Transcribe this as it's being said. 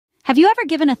Have you ever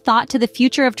given a thought to the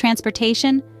future of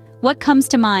transportation? What comes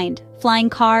to mind? Flying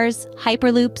cars,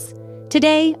 hyperloops?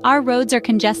 Today, our roads are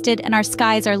congested and our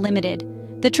skies are limited.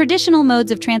 The traditional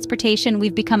modes of transportation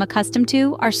we've become accustomed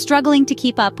to are struggling to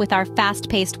keep up with our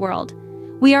fast-paced world.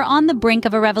 We are on the brink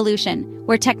of a revolution,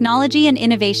 where technology and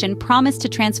innovation promise to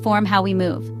transform how we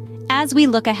move. As we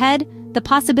look ahead, the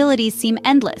possibilities seem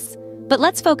endless. But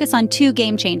let's focus on two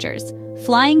game changers: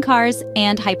 flying cars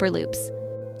and hyperloops.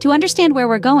 To understand where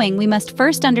we're going, we must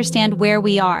first understand where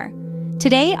we are.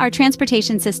 Today, our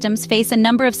transportation systems face a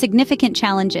number of significant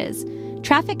challenges.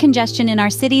 Traffic congestion in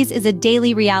our cities is a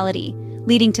daily reality,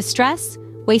 leading to stress,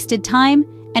 wasted time,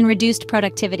 and reduced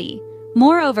productivity.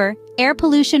 Moreover, air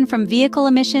pollution from vehicle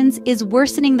emissions is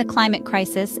worsening the climate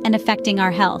crisis and affecting our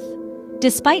health.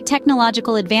 Despite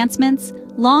technological advancements,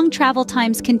 long travel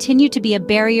times continue to be a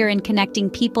barrier in connecting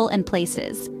people and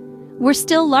places. We're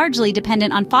still largely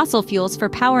dependent on fossil fuels for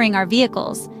powering our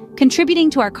vehicles,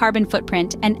 contributing to our carbon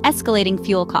footprint and escalating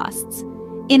fuel costs.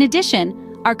 In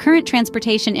addition, our current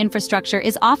transportation infrastructure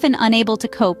is often unable to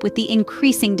cope with the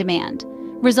increasing demand,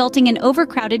 resulting in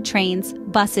overcrowded trains,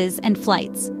 buses, and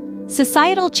flights.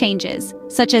 Societal changes,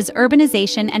 such as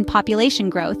urbanization and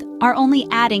population growth, are only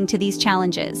adding to these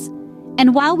challenges.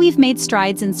 And while we've made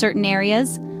strides in certain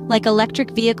areas, like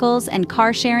electric vehicles and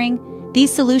car sharing,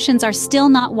 these solutions are still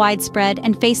not widespread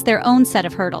and face their own set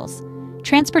of hurdles.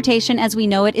 Transportation as we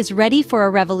know it is ready for a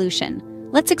revolution.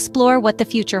 Let's explore what the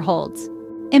future holds.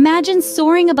 Imagine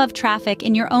soaring above traffic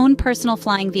in your own personal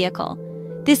flying vehicle.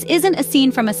 This isn't a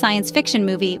scene from a science fiction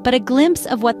movie, but a glimpse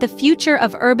of what the future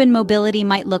of urban mobility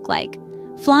might look like.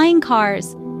 Flying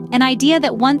cars, an idea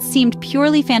that once seemed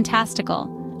purely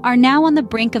fantastical, are now on the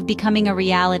brink of becoming a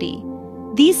reality.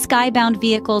 These skybound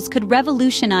vehicles could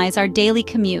revolutionize our daily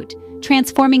commute,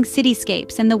 transforming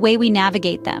cityscapes and the way we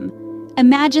navigate them.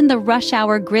 Imagine the rush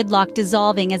hour gridlock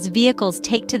dissolving as vehicles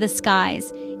take to the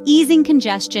skies, easing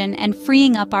congestion and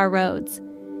freeing up our roads.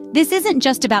 This isn't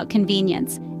just about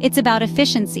convenience, it's about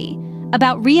efficiency,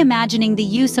 about reimagining the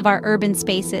use of our urban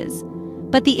spaces.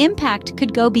 But the impact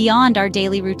could go beyond our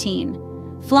daily routine.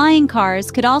 Flying cars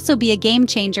could also be a game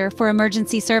changer for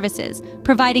emergency services,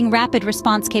 providing rapid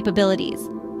response capabilities.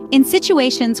 In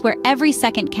situations where every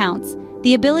second counts,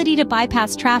 the ability to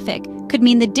bypass traffic could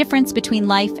mean the difference between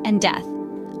life and death.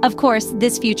 Of course,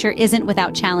 this future isn't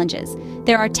without challenges.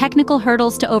 There are technical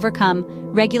hurdles to overcome,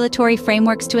 regulatory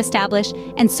frameworks to establish,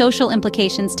 and social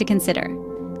implications to consider.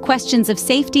 Questions of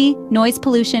safety, noise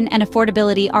pollution, and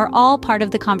affordability are all part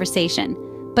of the conversation.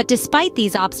 But despite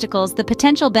these obstacles, the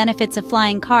potential benefits of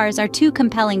flying cars are too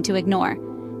compelling to ignore.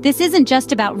 This isn't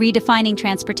just about redefining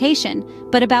transportation,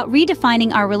 but about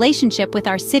redefining our relationship with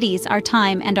our cities, our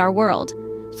time, and our world.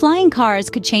 Flying cars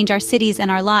could change our cities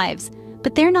and our lives,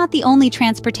 but they're not the only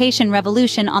transportation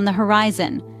revolution on the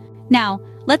horizon. Now,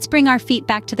 let's bring our feet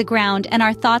back to the ground and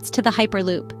our thoughts to the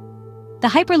hyperloop. The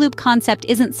hyperloop concept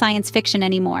isn't science fiction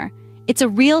anymore. It's a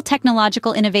real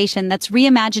technological innovation that's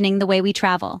reimagining the way we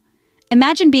travel.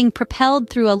 Imagine being propelled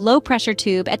through a low-pressure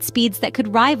tube at speeds that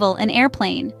could rival an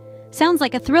airplane. Sounds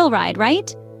like a thrill ride,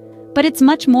 right? But it's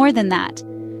much more than that.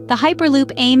 The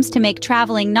hyperloop aims to make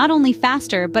traveling not only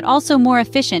faster but also more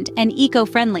efficient and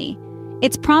eco-friendly.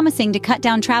 It's promising to cut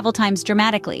down travel times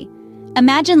dramatically.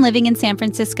 Imagine living in San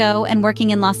Francisco and working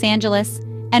in Los Angeles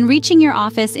and reaching your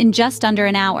office in just under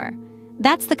an hour.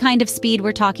 That's the kind of speed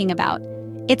we're talking about.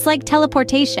 It's like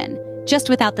teleportation, just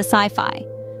without the sci-fi.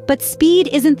 But speed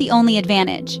isn't the only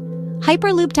advantage.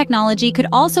 Hyperloop technology could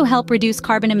also help reduce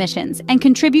carbon emissions and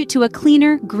contribute to a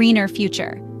cleaner, greener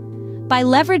future. By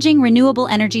leveraging renewable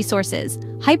energy sources,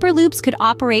 hyperloops could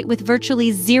operate with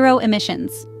virtually zero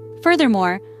emissions.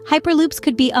 Furthermore, hyperloops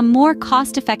could be a more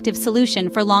cost-effective solution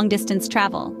for long-distance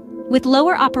travel. With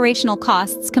lower operational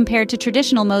costs compared to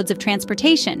traditional modes of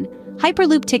transportation,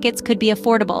 hyperloop tickets could be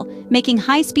affordable, making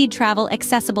high-speed travel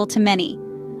accessible to many.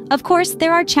 Of course,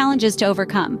 there are challenges to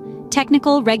overcome.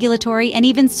 Technical, regulatory, and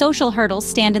even social hurdles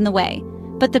stand in the way.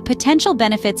 But the potential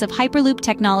benefits of hyperloop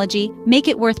technology make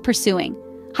it worth pursuing.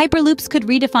 Hyperloops could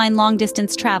redefine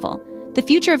long-distance travel. The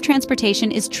future of transportation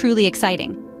is truly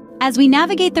exciting. As we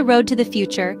navigate the road to the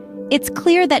future, it's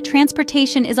clear that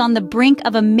transportation is on the brink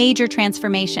of a major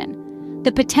transformation.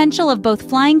 The potential of both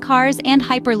flying cars and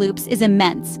hyperloops is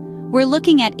immense. We're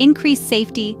looking at increased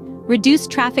safety, reduced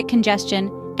traffic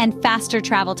congestion, and faster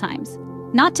travel times.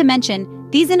 Not to mention,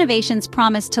 these innovations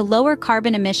promise to lower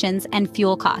carbon emissions and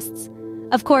fuel costs.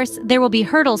 Of course, there will be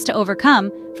hurdles to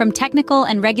overcome, from technical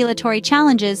and regulatory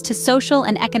challenges to social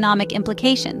and economic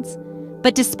implications.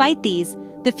 But despite these,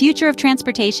 the future of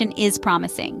transportation is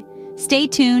promising. Stay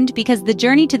tuned because the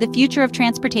journey to the future of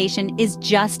transportation is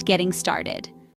just getting started.